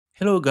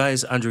Hello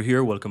guys, Andrew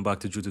here. Welcome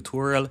back to Drew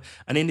Tutorial.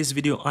 And in this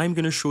video, I'm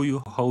going to show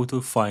you how to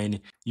find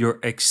your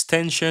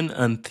extension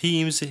and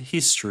themes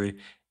history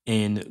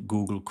in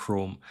Google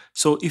Chrome.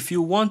 So if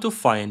you want to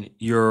find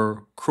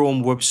your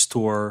Chrome Web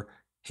Store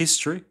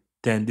history,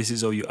 then this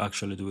is how you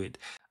actually do it.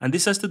 And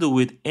this has to do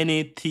with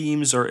any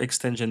themes or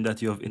extension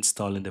that you have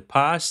installed in the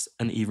past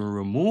and even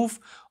remove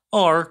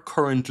or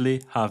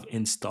currently have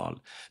installed.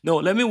 Now,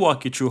 let me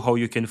walk you through how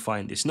you can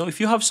find this. Now, if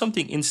you have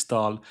something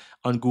installed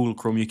on Google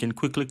Chrome, you can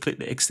quickly click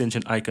the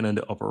extension icon on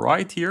the upper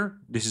right here,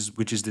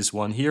 which is this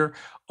one here,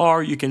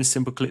 or you can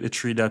simply click the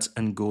three dots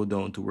and go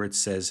down to where it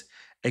says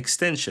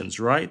extensions,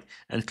 right?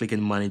 And click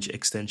on manage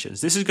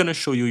extensions. This is going to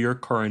show you your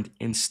current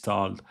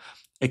installed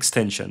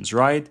extensions,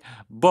 right?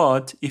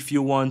 But if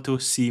you want to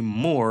see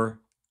more,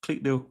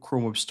 click the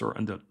Chrome Web Store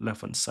on the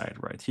left hand side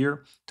right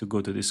here to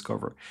go to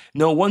discover.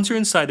 Now, once you're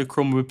inside the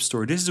Chrome Web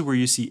Store, this is where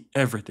you see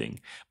everything.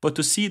 But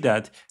to see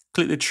that,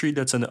 click the three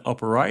dots on the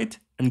upper right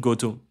and go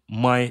to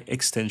my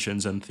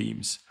extensions and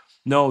themes.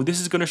 Now, this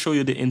is going to show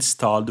you the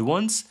installed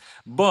ones,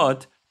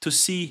 but to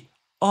see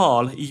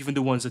all, even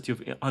the ones that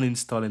you've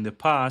uninstalled in the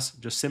past,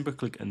 just simply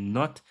click on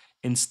not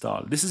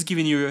install. This is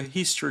giving you a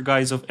history,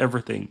 guys, of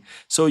everything.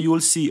 So you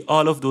will see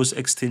all of those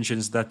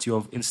extensions that you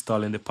have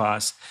installed in the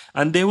past,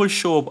 and they will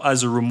show up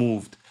as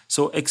removed.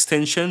 So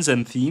extensions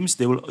and themes,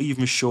 they will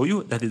even show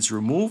you that it's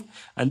removed.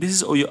 And this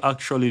is how you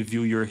actually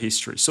view your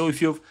history. So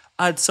if you've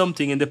had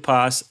something in the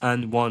past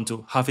and want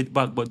to have it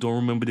back, but don't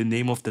remember the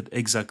name of that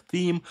exact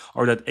theme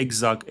or that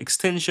exact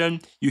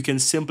extension, you can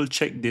simply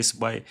check this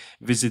by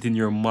visiting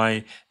your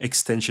My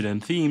Extension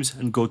and Themes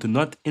and go to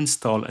Not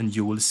Install, and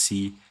you will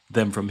see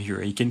them from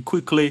here. You can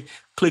quickly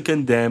click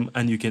on them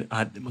and you can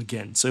add them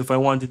again. So if I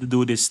wanted to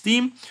do this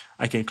theme,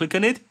 I can click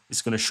on it.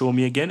 It's going to show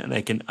me again and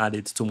I can add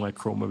it to my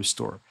Chrome Web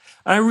Store.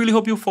 I really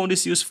hope you found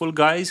this useful,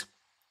 guys.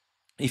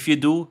 If you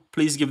do,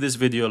 please give this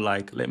video a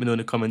like. Let me know in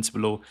the comments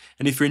below.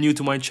 And if you're new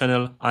to my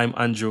channel, I'm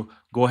Andrew.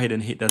 Go ahead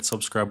and hit that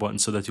subscribe button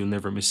so that you'll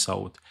never miss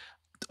out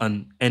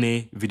on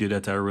any video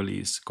that I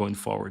release going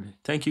forward.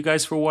 Thank you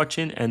guys for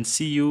watching and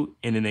see you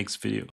in the next video.